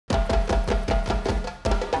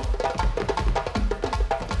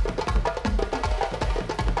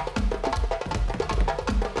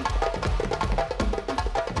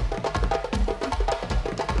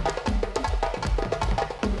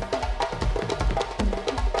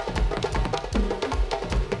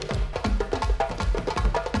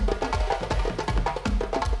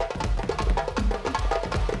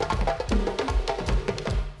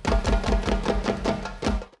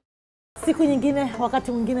Siku nyingine,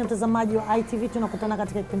 wakati mwingine, mtazamaji wa ITV, tunakutana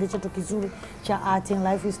katika kipindi chetu kizuri cha Art and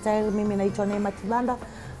Lifestyle. Mimi naitwa Neema Kibanda.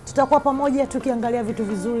 Tutakuwa pamoja tukiangalia vitu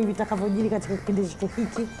vizuri vitakavyojiri katika kipindi chetu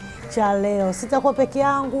hiki cha leo. Sitakuwa peke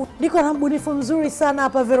yangu. Niko na mbunifu mzuri sana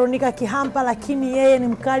hapa, Veronica Kihampa, lakini yeye ni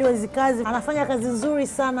mkali wa hizo kazi. Anafanya kazi nzuri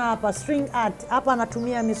sana hapa, string art. Hapa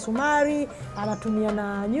anatumia misumari, anatumia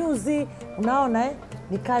na nyuzi. Unaona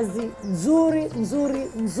ni kazi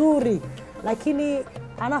nzuri. Lakini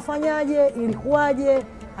anafanyaje, ilikuwaje,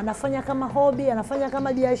 anafanya kama hobby, anafanya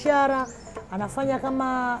kama biashara, anafanya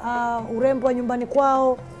kama urembo wa nyumbani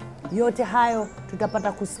kwao. Yote hayo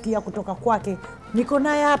tutapata kusikia kutoka kwake. Niko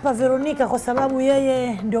naye hapa Veronica kwa sababu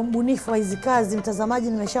yeye ndio mbunifu wa hizi kazi. Mtazamaji,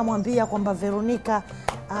 nimeshamwambia kwamba Veronica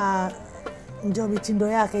ndio mitindo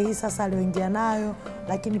yake hii sasa alioingia nayo,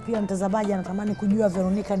 lakini pia mtazamaji anatamani kujua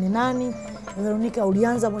Veronica ni nani. Veronica,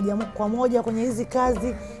 ulianza moja kwa moja kwenye hizi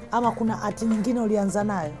kazi ama kuna art nyingine ulianza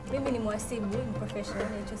nayo? Mimi ni mhasibu, ni professional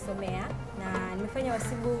nilichosomea na nimefanya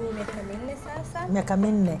uhasibu miaka 4 sasa. Miaka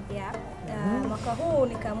 4? Yeah. Mwaka huu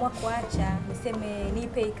nikaamua kuacha, niseme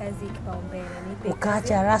nipe kazi kipaumbele,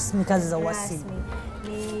 ukaacha rasmi kazi za uhasibu.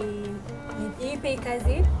 Nipe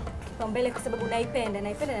kazi kipaumbele kwa sababu naipenda na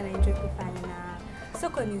naenjoy kufanya, na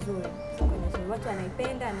soko ni nzuri, watu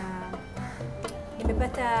wanaipenda na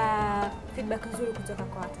nimepata feedback nzuri kutoka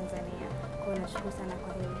kwa Tanzania. Kwa hiyo nashukuru sana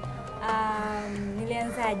kwa hilo.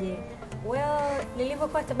 Nilianzaje? Well,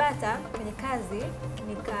 nilipokuwa Tabata kwenye kazi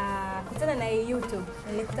nikakutana na YouTube.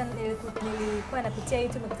 Nilikuwa napitia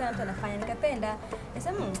YouTube, nikakutana mtu anafanya, nikapenda.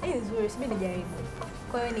 Nasema hii ni nzuri, sibi nijaribu.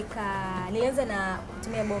 Kwa hiyo nilianza na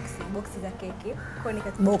kutumia boxi za keki. Kwa hiyo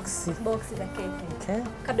boxi za keki. Okay.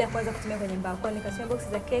 Kabla ya kuanza kutumia kwenye mbao. Kwa hiyo nikatumia boxi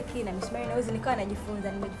za keki na misumari na uzi, nikawa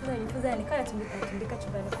najifunza, nikawa natundika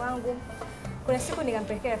chumbani kwangu. Kuna siku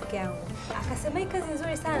nikampelekea rafiki yangu. Akasema hii kazi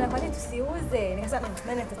nzuri sana, kwa nini tusiuze? Nikasema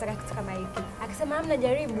nani atataka kitu kama hiki? Akasema hamna,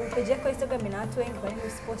 jaribu, page yako Instagram ina watu wengi, kwa nini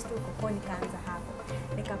usipost huko? Kwa nikaanza hapo.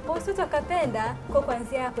 Nikapost, watu wakapenda, kwa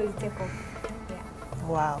kuanzia hapo iliteko.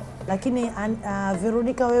 Wow. Lakini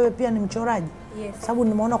Veronica, wewe pia ni mchoraji? Yes. Sababu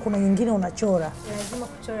nimeona kuna nyingine unachora. Lazima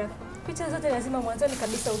kuchora. Picha zote lazima mwanzoni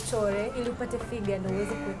kabisa uchore ili upate figure ndio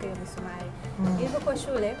uweze kuweka hiyo misumari. Nilipokuwa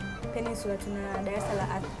shule Peninsula tuna darasa la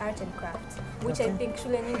art and craft, which I think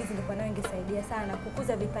shule nyingi zingekuwa nayo ingesaidia sana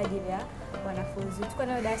kukuza vipaji vya wanafunzi. Tulikuwa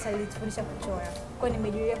nayo darasa lilitufundisha kuchora. Kwa hiyo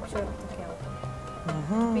nimejiria kuchora kutokea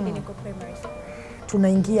huko. Pindi niko primary school.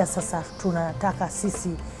 Tunaingia sasa, tunataka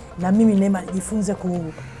sisi na mimi Neema nijifunze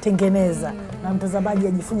kutengeneza na mtazamaji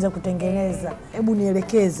ajifunze kutengeneza. Hebu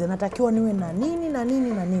nielekeze, natakiwa niwe na nini na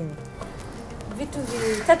nini na nini? Vitu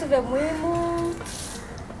 3 vya muhimu: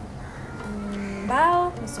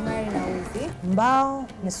 mbao, misumari na uzi. Mbao,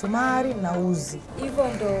 misumari na uzi. Hivyo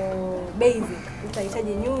ndo basic.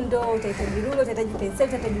 Utahitaji nyundo, utahitaji rulo, utahitaji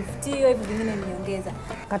penseli, utahitaji futio, hivyo vingine niongeza.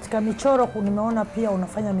 Katika michoro nimeona pia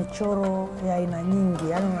unafanya michoro ya aina nyingi,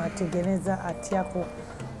 yani unatengeneza art yako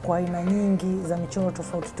kwa aina nyingi za michoro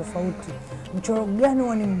tofauti. Mchoro gani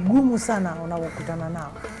huwa ni mgumu sana unapokutana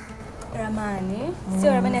nao? Ramani.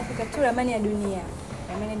 Sio ramani ya Afrika tu, ramani ya dunia.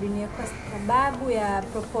 Ramani ya dunia kwa sababu ya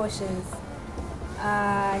proportions.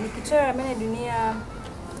 Nikichora ramani ya dunia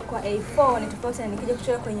kwa A4 ni tofauti na nikija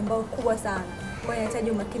kuchora kwenye mbao kubwa sana. Kwa hiyo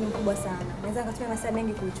inahitaji umakini mkubwa sana. Naweza kutumia masaa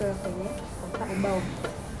mengi kuchora kwenye ubao.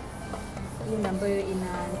 Hiyo ambayo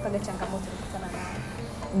inanipaga changamoto kukutana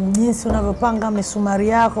nayo. Jinsi unavyopanga misumari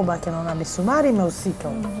yako, baki naona misumari imehusika.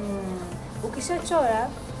 Ukishachora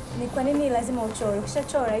ni kwa nini lazima uchore?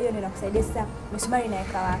 Ukishachora hiyo ndio inakusaidia sasa misumari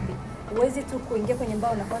inaweka wapi. Uwezi tu kuingia kwenye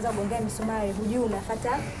mbao na kuanza kugongea misumari, hujui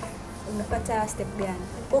unafuata step gani.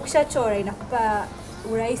 Ukishachora inakupa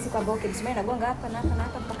urahisi kwamba okay, misumari inagonga hapa na hapa na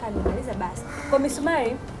hapa mpaka nimaliza basi. Kwa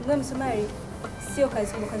misumari sio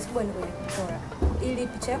kazi kubwa ni kwenye kuchora. Ili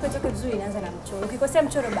picha yako itoke vizuri inaanza na mchoro. Ukikosea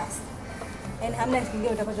mchoro basi hamna kingine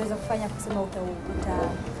utakachoweza kufanya kusema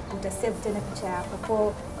utasave tena picha yako.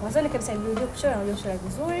 Kwa mwanzoni kabisa nirudie kuchora na kuchora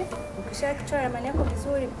vizuri. Ukishachora ramani yako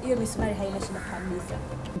vizuri, hiyo misumari haina shida kabisa.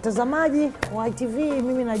 Mtazamaji wa ITV,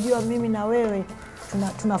 mimi najua mimi na wewe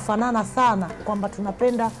tunafanana sana kwamba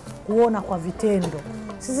tunapenda kuona kwa vitendo.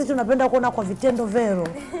 Sisi tunapenda kuona kwa vitendo Vero.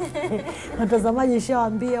 Mtazamaji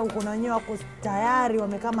nishawaambia uko na wenyewe wako tayari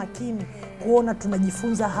wamekaa makini kuona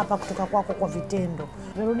tunajifunza hapa kutoka kwako kwa vitendo.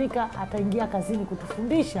 Veronica ataingia kazini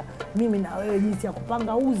kutufundisha mimi na wewe jinsi ya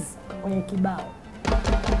kupanga uzi kwenye kibao.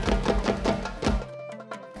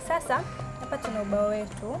 Sasa hapa tuna ubao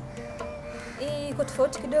wetu. Hii iko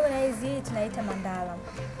tofauti kidogo na hizi tunaita mandala.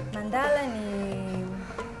 Mandala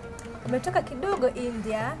umetoka kidogo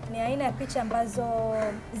India, ni aina ya picha ambazo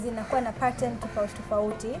zinakuwa na pattern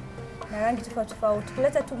tofauti na rangi tofauti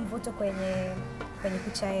kuleta tu mvuto kwenye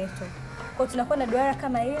picha yetu. Kwa tunakuwa na duara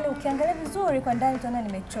kama ile. Ukiangalia vizuri kwa ndani utaona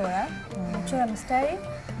nimechora. Nimechora mstari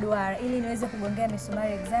duara ili niweze kugongea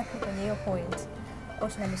misumari exactly kwenye hiyo point. Kwa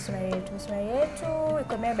tuna misumari yetu. Misumari yetu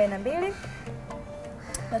iko 142.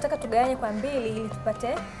 Nataka tugawanye kwa 2 ili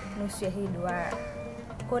tupate nusu ya hii duara.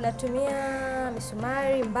 Kwa natumia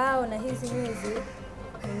misumari, mbao na hizi nyuzi.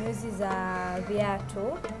 Ni nyuzi za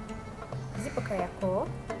viatu. Zipo Kariakoo.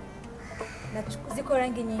 Na ziko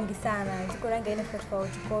rangi nyingi sana. Ziko rangi aina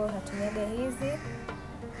tofauti. Kwa natumiaga hizi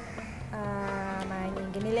mara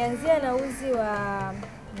nyingi. Nilianzia na uzi wa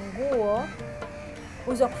nguo,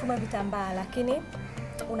 uzi wa kufuma vitambaa, lakini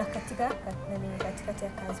unakatika katikati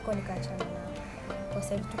ya kazi. Kwa nikaachana nao. Kwa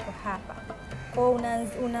sababu tuko hapa. Kwa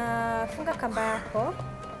unafunga kamba yako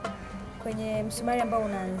kwenye msumari ambao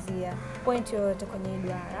unaanzia point yoyote kwenye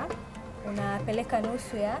duara, unapeleka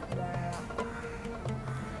nusu ya duara lako.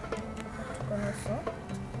 Tuko nusu.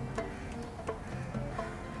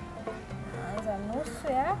 Unaanza nusu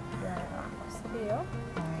ya duara lako, sio?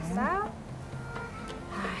 Sawa?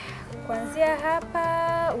 Kuanzia hapa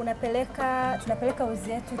tunapeleka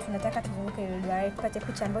uzi wetu, tunataka tuzunguke ile duara tupate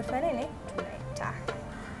picha ambayo tunataka tunaitaka.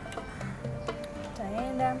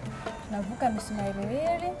 Tutaenda tunavuka misumari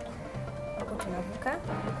miwili, huko tunavuka,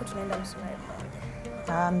 huko tunaenda misumari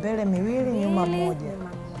mmoja. Mbele miwili, nyuma moja.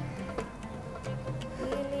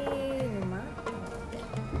 Ili nyuma.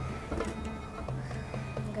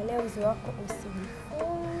 Angalia uzi wako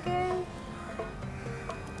usijifunge.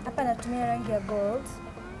 Hapa natumia rangi ya gold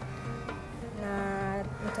na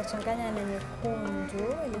nitachanganya na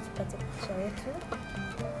nyekundu ili tupate picha yetu.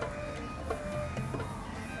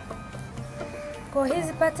 Kwa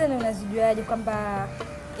hizi pattern unazijuaje kwamba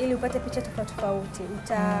ili upate picha tofauti?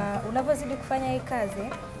 Unavyozidi kufanya hii kazi,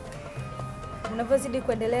 unavyozidi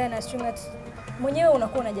kuendelea na string art, mwenyewe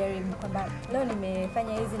unakuwa unajaribu kwamba leo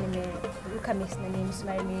nimefanya hizi, nimeruka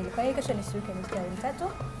misumari miwili. Kwa hiyo kesho nisiruke mistari mitatu,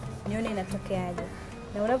 nione inatokeaje.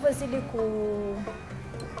 Na unavyozidi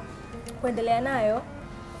kuendelea nayo,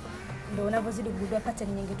 ndio unavyozidi kugundua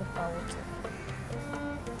pattern nyingi tofauti.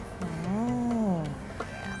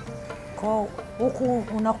 Kwa huku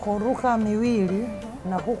unakoruka miwili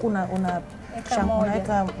na huku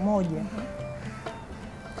unaweka moja.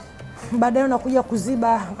 Baadaye unakuja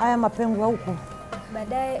kuziba haya mapengo huku.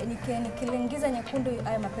 Baadaye nikiingiza nyekundu,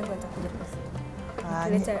 haya mapengo yatakuja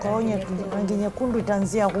kuziba. Kwa hiyo rangi nyekundu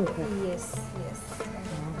itaanzia huku. Yes.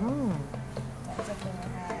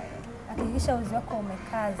 Hakikisha uzi wako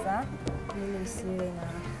umekaza ili isiwe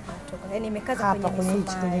inatoka. Yaani imekaza kwenye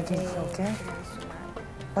misumari. Okay.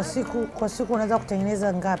 Kwa siku unaweza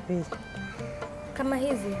kutengeneza ngapi? Kama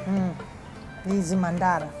hizi? Hizi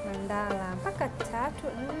mandala mpaka 3,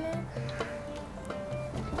 4.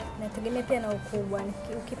 Nategemea pia na ukubwa.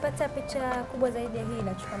 Ukipata picha kubwa zaidi ya hii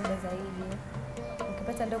inachukua muda zaidi.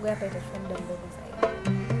 Ukipata ndogo hapa itachukua muda mdogo zaidi.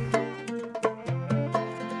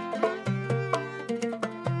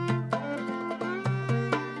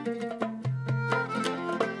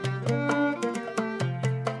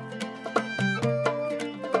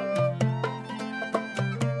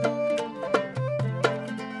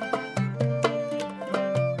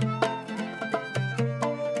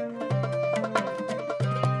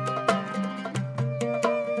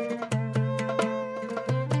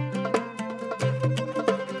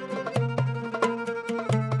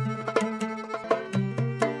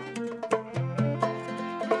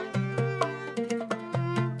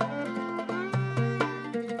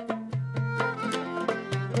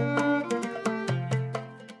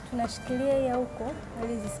 Tunashikilia hii huko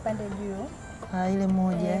ili zisipande juu. Ile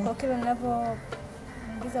moja. Kwa kile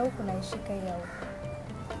ninapoingiza huko naishika ile huko.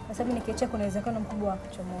 Kwa sababu nikiacha kuna uwezekano mkubwa wa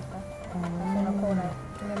kuchomoka. Unakuwa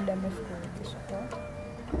unatumia muda mrefu kurudisha kwa.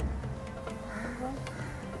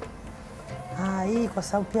 Hii kwa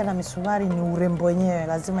sababu pia na misumari ni urembo wenyewe,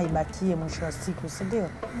 lazima ibakie mwisho wa siku, si ndio?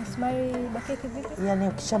 Misumari ibakie kivipi? Yaani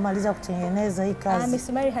ukishamaliza kutengeneza hii kazi,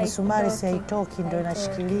 misumari si haitoki, ndio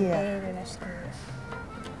inashikilia.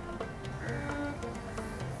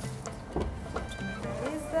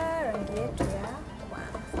 Tumaliza rangi yetu ya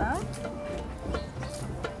kwanza.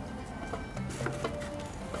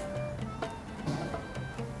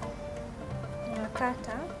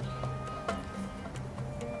 Nakata.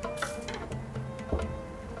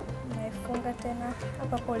 Naifunga tena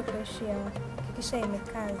hapa kwa ulipoishia. Hakikisha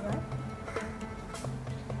imekaza.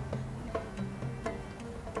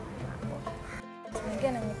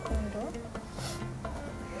 Tunaingia na nyekundu.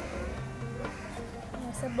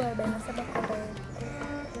 Hesabu 47 kwenda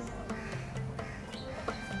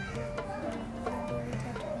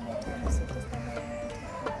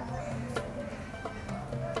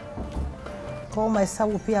kwa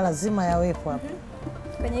mahesabu pia lazima yawepo hapa.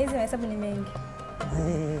 Kwenye hizi mahesabu ni mengi.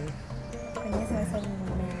 Kwenye hizi mahesabu ni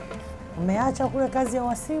mengi. Umeacha kule kazi ya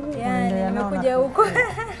uhasibu, Yaani nimekuja huko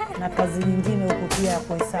na kazi nyingine huko pia ya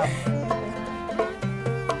kuhesabu.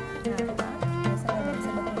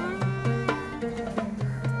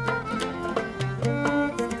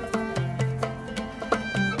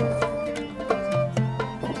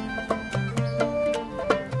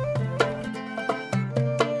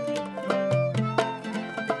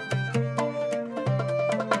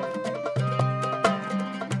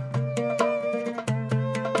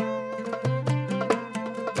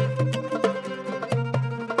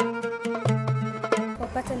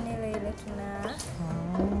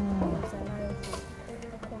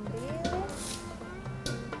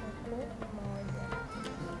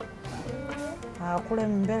 Kule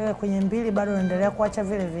mbele kwenye mbili bado unaendelea kuacha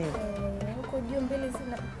vile vile. Huko juu mbili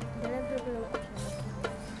zinaendelea vile vile huko.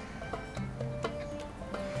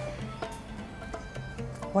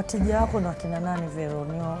 Wateja wako na kina nani Vero?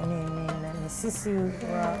 Ni sisi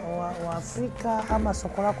wa Afrika ama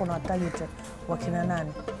soko lako na target wa kina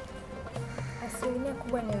nani? Asilimia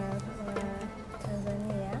kubwa ni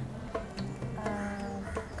Tanzania.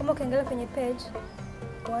 Kama ukiangalia kwenye page,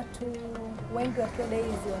 watu wengi wakioda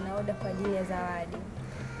hizi wanaoda kwa ajili ya zawadi,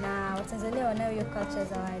 na Watanzania wanayo hiyo culture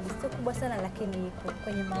zawadi. Sio kubwa sana lakini ipo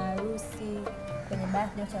kwenye maharusi, kwenye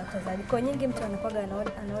birthday watu zawadi. Kwa nyingi mtu anakuwa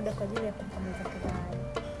anaoda kwa ajili ya kumpongeza zawadi.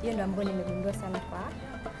 Hiyo ndio ambayo nimegundua sana kwa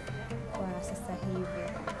sasa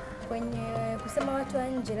hivi. Kwenye kusema watu wa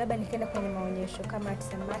nje, labda nikienda kwenye maonyesho kama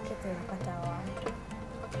Artisan Market unapata watu.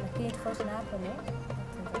 Lakini tofauti na hapo ni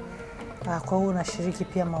Tanzania. Kwa hiyo unashiriki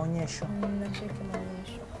pia maonyesho? Nashiriki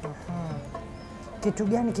maonyesho. Kitu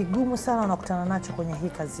gani kigumu sana unakutana nacho kwenye hii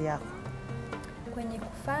kazi yako? Kwenye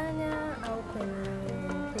kufanya au kwenye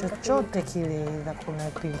chochote kile, na kuna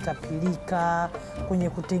pilika kwenye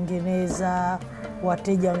kutengeneza,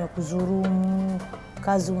 wateja wamekuzurumu,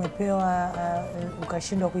 kazi umepewa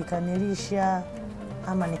ukashindwa kuikamilisha,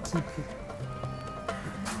 ama ni kipi?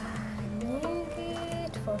 Nyingi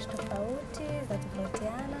tofauti za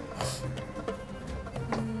tofautiana.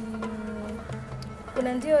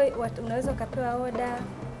 Kuna ndio unaweza ukapewa oda,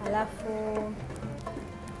 alafu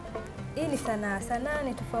hii ni sanaa. Sanaa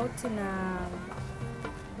ni tofauti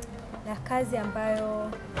na kazi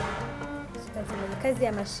ambayo kazi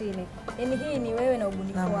ya mashine. Yaani hii ni wewe na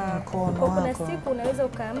ubunifu wako. Kwa kuna siku unaweza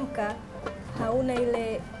ukaamka hauna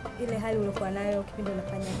ile hali uliokuwa nayo kipindi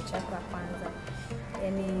unafanya picha yako ya kwanza.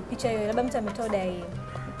 Yaani picha hiyo labda mtu ametoa oda hii.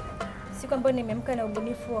 Siku ambayo nimeamka na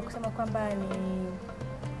ubunifu wa kusema kwamba ni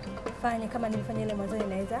fanye kama nilifanya ile mwanzo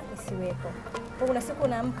inaweza isiwepo. Kwa kuna siku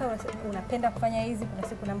unaamka unapenda kufanya hizi, kuna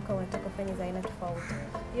siku unaamka unataka kufanya za aina tofauti.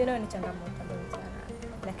 Hiyo nayo ni changamoto ndogo sana,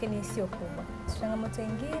 lakini sio kubwa. Changamoto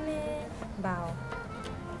nyingine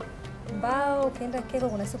mbao ukienda Keko,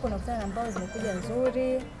 kuna siku unakutana na mbao zimekuja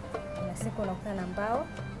nzuri, kuna siku unakutana na mbao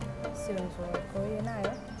sio nzuri. Kwa hiyo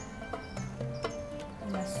nayo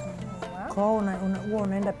inasumbua. Kwa hiyo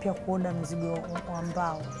unaenda pia kuoda mzigo wa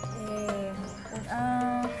mbao?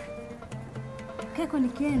 Keko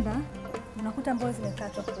nikienda unakuta mbao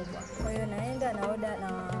zimekatwa kubwa. Kwa hiyo naenda naoda,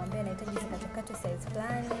 naambia nahitaji zikatakatwe size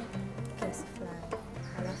fulani, kiasi fulani.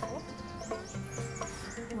 Alafu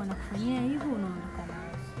wanakufanyia hivyo, unaondoka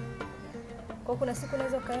nazo. Kwa kuna siku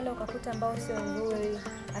unaweza kaenda ukakuta mbao sio nzuri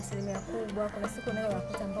asilimia kubwa, kuna siku unaweza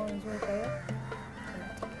ukakuta mbao nzuri.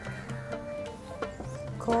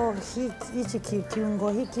 Kwa hiyo hichi kiungo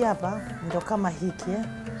hiki hapa ndio kama hiki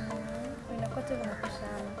inakuwa tu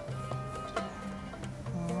vinapishana.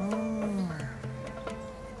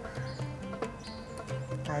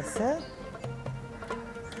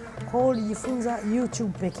 Kwa hiyo ulijifunza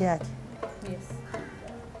YouTube peke yake? Yes.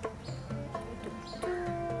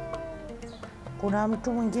 Kuna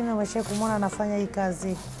mtu mwingine umesha kumwona anafanya hii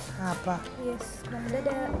kazi hapa? Yes, kuna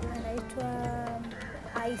mdada anaitwa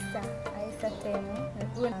Aisa Temu.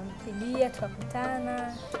 Nampigia,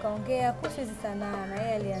 tukakutana, tukaongea kuhusu hizi sanaa na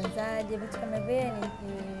yeye alianzaje, vitu kama vile. Ni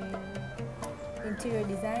interior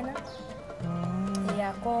designer.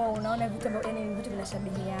 Kwa unaona vitu yani vitu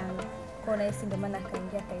vinashabihiana. Kwa nahisi ndio maana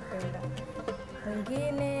akaingia akaipenda.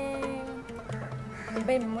 Mwingine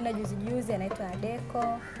ambaye nimeona juzi anaitwa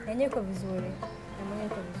Adeko, yenyewe iko vizuri. Na mwenyewe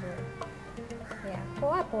iko vizuri.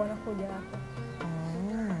 Kwa hapo wanakuja hapo.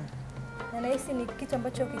 Na nahisi ni kitu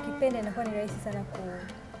ambacho ukikipenda inakuwa ni rahisi sana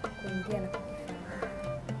kuingia na kukifanya.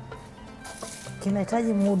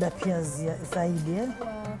 Kinahitaji muda pia zaidi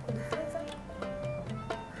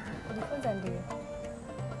kujifunza ndio.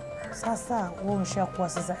 Sasa wewe umeshakuwa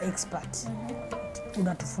sasa expert.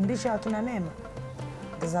 Unatufundisha wakina Neema?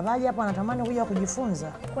 Mtazamaji hapa anatamani kuja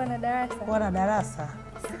kujifunza. Kuwa na darasa. Kuwa na darasa.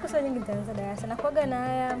 Siku sio nyingi nitaanza darasa. Na kuaga na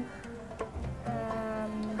haya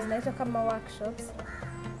zinaitwa kama workshops.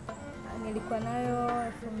 Nilikuwa nayo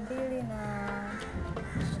 2020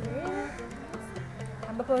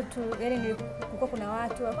 ambapo yani kulikuwa kuna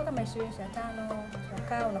watu walikuwa kama 20-25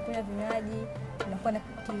 tunakaa, unakunywa vinywaji, unakuwa na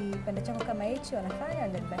kipande chako kama hichi wanafanya,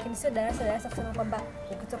 lakini sio darasa kusema kwamba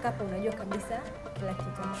ukitoka hapo unajua kabisa kila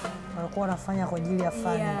kitu. Walikuwa wanafanya kwa ajili ya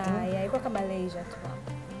fun tu. Ilikuwa kama leisure tu.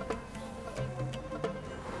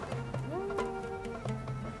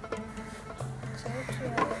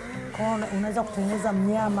 Kwa unaweza kutengeneza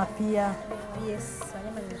mnyama pia. Yes,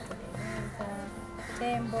 wanyama ninatengeneza.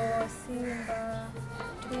 Tembo, simba,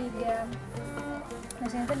 twiga.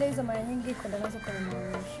 Natengeneza hizo mara nyingi kwenda nazo kwenye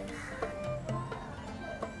maonyesho.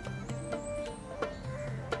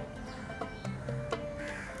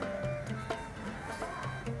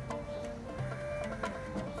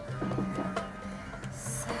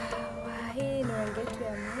 Sawa, hii ni rangi yetu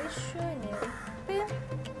ya mwisho nyeupe.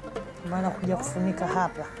 Maana kuja kufunika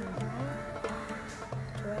hapa.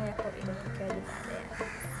 Tuone hapo itatokeaje baadaye.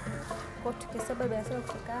 Kwa tukisaba biashara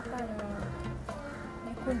kufika hapa na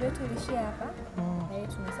mikundo yetu ilishia hapa. Na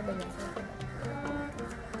yetu tunasaba biashara.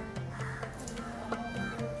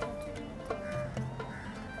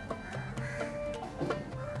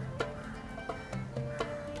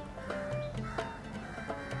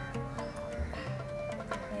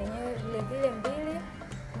 Vile 2,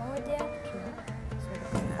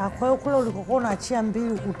 1. Kwa hiyo kule ulikokuwa unaachia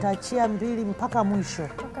 2 utaachia 2 mpaka mwisho.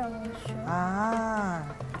 Mpaka mwisho.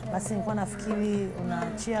 Basi nilikuwa nafikiri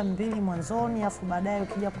unaachia 2 mwanzoni afu baadaye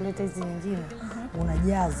ukija kuleta hizi nyingine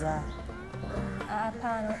unajaza.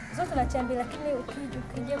 Hapana, zote unaachia 2 lakini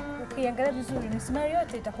ukiangalia vizuri misumari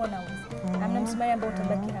yote itakuwa na uzi. Hamna msumari ambao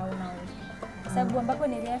utabaki hauna uzi. Kwa sababu ambapo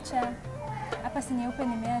niliacha hapa si nyeupe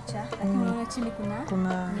nimeacha, lakini ule chini kuna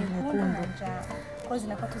nyekundu na njano. Kwa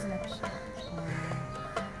zinakuwa tu zinapishana.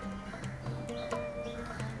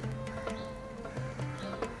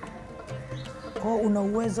 Kwa una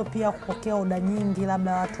uwezo pia kupokea oda nyingi,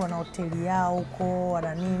 labda watu wana hoteli yao huko,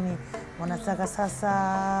 wana nini, wanataka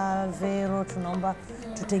sasa Vero tunaomba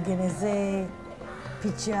tutengenezee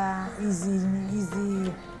picha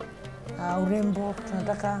hizi urembo,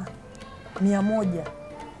 tunataka 100.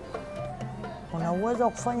 Una uwezo wa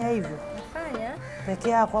kufanya hivyo? Nafanya peke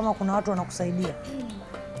yako ama kuna watu wanakusaidia?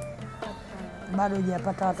 Bado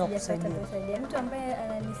hujapata watu wa kusaidia? Mtu ambaye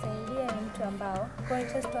ananisaidia ni mtu ambao kwa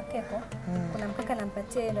test wa keko, kuna mkaka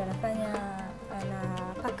nampatia ndo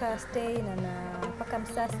anapaka stay na anapaka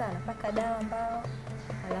msasa, anapaka dawa ambao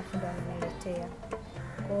alafu ndo ananiletea.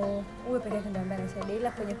 Kwa huyo peke yake ndo ambaye ananisaidia,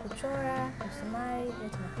 ila kwenye kuchora, msumari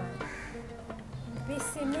yote nafanya.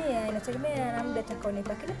 Pisi 100 inategemea na muda atakaonipa,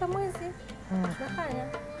 lakini kwa mwezi tunafanya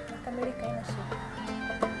nakamilika, haina shida.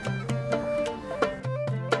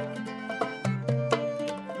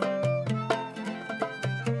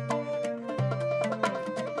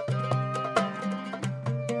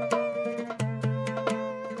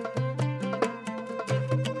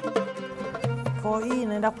 Kwa hii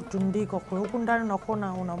inaenda kutundikwa kule, huku ndani unakuwa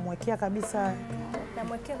unamwekea kabisa.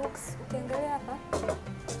 Namwekea hooks, ukiangalia hapa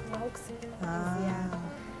na hooks.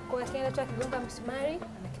 Kwa akienda tu akigonga msumari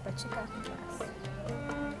anakipachika basi.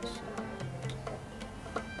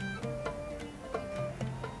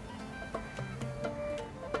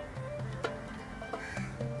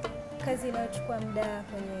 Kazi inayochukua muda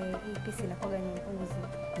kwenye hii pisi inakuwa ni uzi.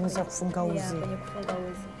 Unaweza kufunga uzi. Kwenye kufunga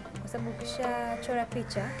uzi. Kwa sababu ukishachora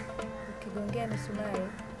picha, ukigongea misumari,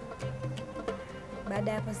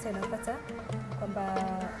 baada ya hapo sasa unapata kwamba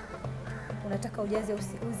unataka ujaze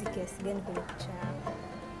uzi kiasi gani kwenye picha yako.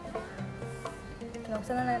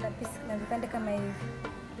 Tunakutana na pisi na vipande kama hivi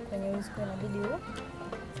kwenye uzi, kwa inabidi ukate.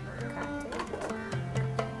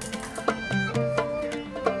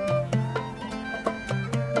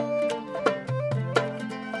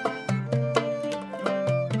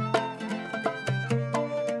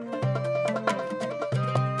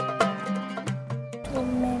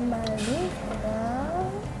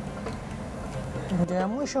 Ndio ya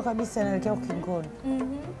mwisho kabisa inaelekea ukingoni.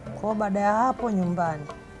 Kwa baada ya hapo nyumbani.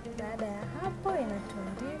 Baada ya hapo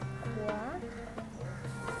inatundikwa.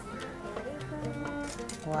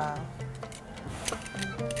 Wow.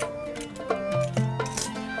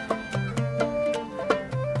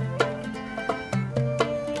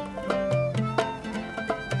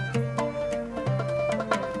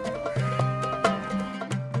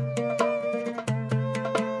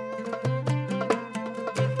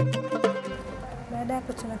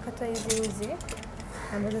 Tunakata hizi uzi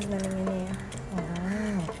ambazo zinaning'inia.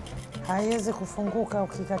 Haiwezi kufunguka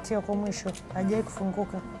ukikatia kwa mwisho. Haijai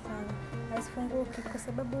kufunguka. Haifunguki kwa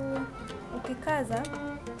sababu ukikaza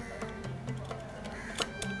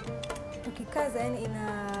ukikaza yani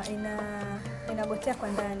inagotea kwa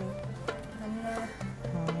ndani.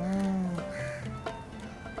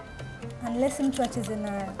 Unless mtu acheze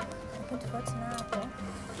nayo. Lakini tofauti na hapo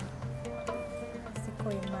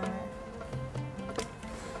siko imara.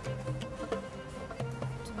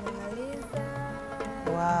 Tumemaliza.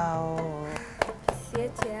 Wow.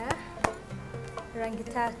 Seti ya rangi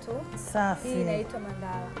 3. Safi. Hii inaitwa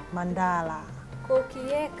mandala. Mandala. Kwa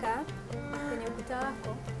ukiweka kwenye ukuta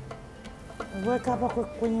wako, weka hapa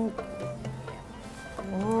kwenye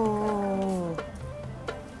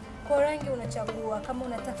kwa rangi unachagua kama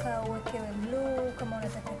unataka uwekewe blue, kama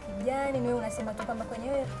unataka kijani, ni wewe unasema tu kama kwenye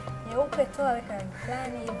nyeupe toa weka rangi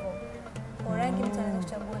fulani hivyo. Kwa rangi mtu anaweza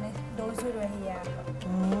kuchagua, ndio uzuri wa hii hapa.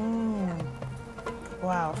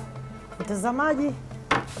 Wow. Mtazamaji,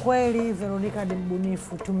 kweli Veronica ni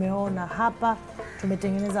mbunifu. Tumeona hapa,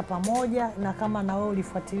 tumetengeneza pamoja, na kama na wewe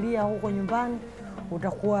ulifuatilia huko nyumbani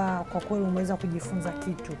utakuwa kwa kweli umeweza kujifunza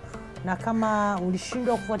kitu. Na kama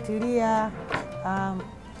ulishindwa kufuatilia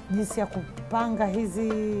jinsi ya kupanga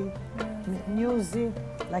hizi nyuzi,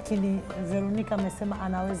 lakini Veronica amesema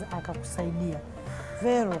anaweza akakusaidia.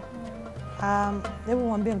 Vero, hebu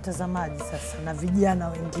mwambie mtazamaji sasa na vijana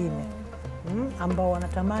wengine ambao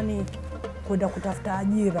wanatamani kwenda kutafuta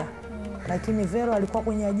ajira. Lakini Vero alikuwa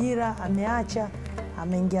kwenye ajira, ameacha,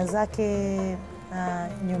 ameingia zake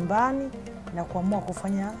nyumbani na kuamua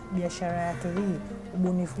kufanya biashara yake hii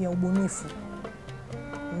ubunifu.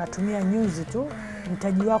 Unatumia nyuzi tu.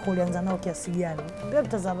 Mtaji wako ulianza nao kiasi gani? Mbona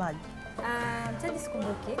mtazamaji? Mtaji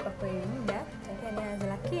sikumbuki kwa kweli, muda tangia nianze,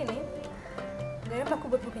 lakini gharama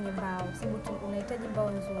kubwa ipo kwenye mbao, sababu unahitaji mbao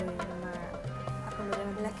nzuri na hapo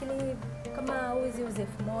ndio. Lakini kama uzi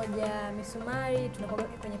 1000, misumari tunakuwa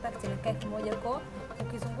kwenye paketi na 1000 kwa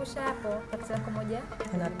ukizungusha hapo paketi yako moja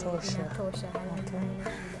inatosha.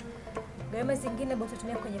 Gharama zingine bado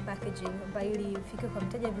tutumia kwenye packaging, ambayo ili ufike kwa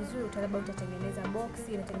mteja vizuri, labda utatengeneza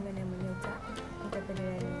boxi, inategemea na mwenyewe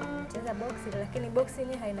utapendelea nini. Unaweza boxi, lakini boxi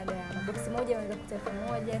ni haina gharama. Boxi moja inaweza kutoka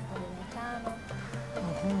 1000, 1500.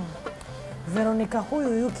 Veronica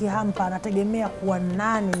huyu Kihampa anategemea kuwa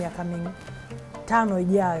nani miaka 5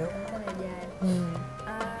 ijayo?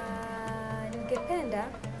 Ningependa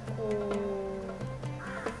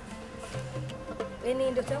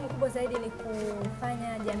yani ndoto yangu kubwa zaidi ni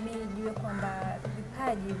kufanya jamii ijue kwamba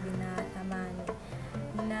vipaji vina thamani.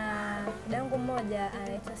 Na dangu mmoja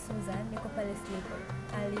anaitwa Susan, niko pale Slipo.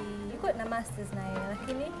 Yuko na masters na yeye,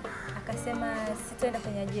 lakini akasema sitaenda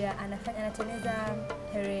kwenye ajira, anatengeneza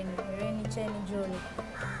hereni, cheni, jewelry.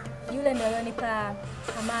 Yule ndiye alinipa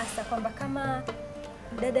hamasa kwamba kama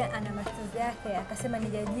dada ana masters yake, akasema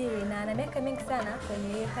nijiajiri, na ana miaka mingi sana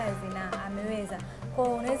kwenye hiyo kazi na ameweza. Kwa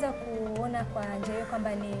unaweza kuona kwa njia hiyo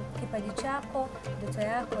kwamba ni kipaji chako, ndoto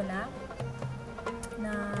yako na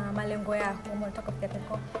malengo yako unataka kufika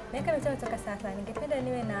peko. Miaka 5 kutoka sasa ningependa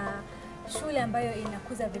niwe na shule ambayo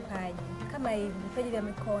inakuza vipaji kama hivi, vipaji vya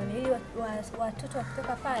mikono, ili watoto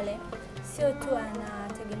wakitoka pale sio tu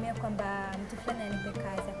anategemea kwamba mtu fulani anipe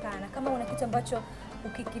kazi. Hapana, kama una kitu ambacho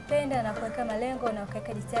ukikipenda na kuweka malengo na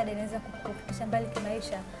kuweka jitihada, inaweza kukufikisha mbali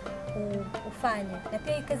kimaisha, ufanye. Na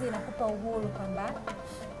pia hii kazi inakupa uhuru kwamba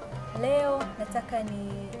leo nataka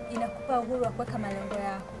inakupa uhuru wa kuweka malengo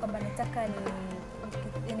yako, kwamba nataka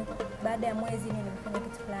baada ya mwezi nimefanya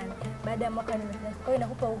kitu fulani, baada ya mwaka nimefanya. Kwa hiyo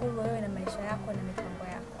inakupa uhuru wewe na maisha yako na mipango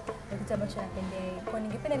yako. Ni kitu ambacho napendea. Kwa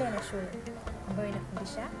ningependa niwe na shule ambayo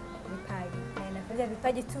inafundisha vipaji. Na inafundisha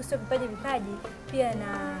vipaji tu, sio vipaji pia,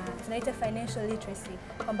 na tunaita financial literacy,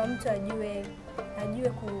 kwamba mtu ajue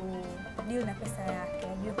kudeal na pesa yake,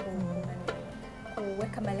 ajue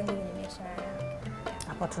kuweka malengo kwenye biashara yake.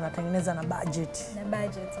 Hapa tunatengeneza na budget.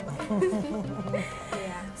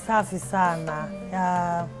 Yeah. Safi sana.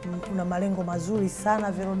 Una malengo mazuri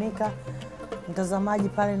sana Veronica. Mtazamaji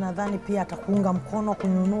pale nadhani pia atakuunga mkono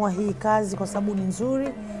kununua hii kazi kwa sababu ni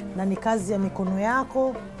nzuri na ni kazi ya mikono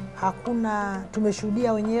yako. Hakuna,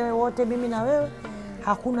 tumeshuhudia wenyewe wote, mimi na wewe,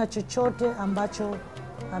 hakuna chochote ambacho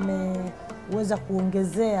ameweza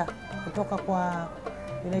kuongezea kutoka kwa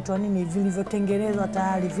inaitwa nini, vilivyotengenezwa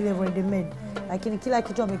tayari, vile ready made. Lakini kila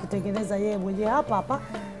kitu amekitengeneza yeye mwenyewe hapa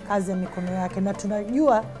kazi ya mikono yake, na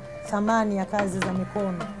tunajua thamani ya kazi za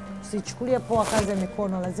mikono. Usichukulie poa kazi ya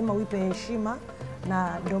mikono, lazima uipe heshima,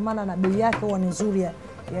 na ndio maana na bei yake huwa ni nzuri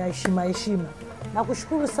ya heshima.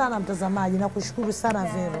 Nakushukuru sana mtazamaji, nakushukuru sana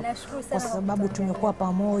Vero, kwa sababu tumekuwa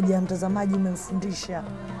pamoja. Mtazamaji, umemfundisha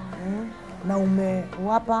na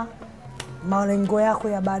umewapa malengo yako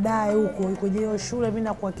ya baadaye huko kwenye hiyo shule. Mimi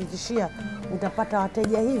nakuhakikishia utapata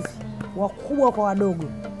wateja hivi wakubwa kwa wadogo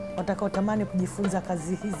watakaotamani kujifunza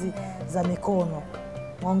kazi hizi za mikono.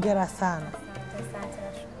 Hongera sana. Asante.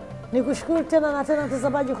 Nikushukuru tena na tena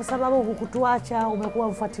mtazamaji kwa sababu hukutuacha. Umekuwa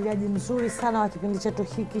mfuatiliaji mzuri sana wa kipindi chetu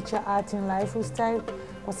hiki cha Art and Lifestyle,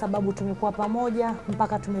 kwa sababu tumekuwa pamoja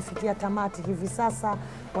mpaka tumefikia tamati hivi sasa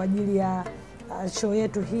kwa ajili ya show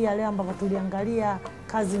yetu hii ya leo, ambapo tuliangalia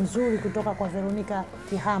kazi nzuri kutoka kwa Veronica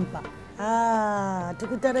Kihampa.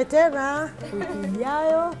 Tukutane tena wiki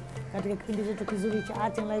ijayo katika kipindi chetu kizuri cha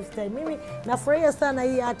Art and Lifestyle. Mimi nafurahia sana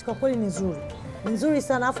hii art, kwa kweli ni nzuri. Ni nzuri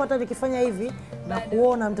sana, afu hata nikifanya hivi na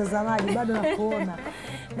kuona mtazamaji bado na kuona.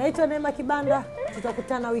 Naitwa Neema Kibanda,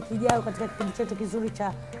 tutakutana wiki ijayo katika kipindi chetu kizuri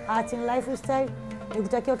cha Art and Lifestyle.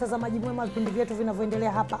 Nikutakia utazamaji mwema vipindi vyetu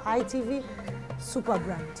vinavyoendelea hapa ITV Super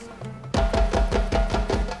Brand.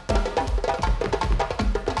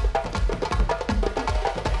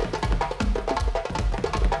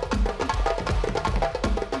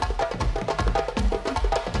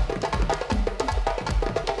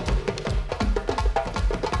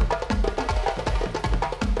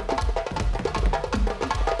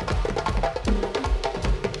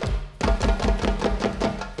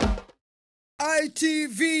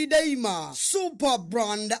 ITV daima Super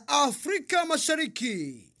Brand Afrika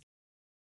Mashariki.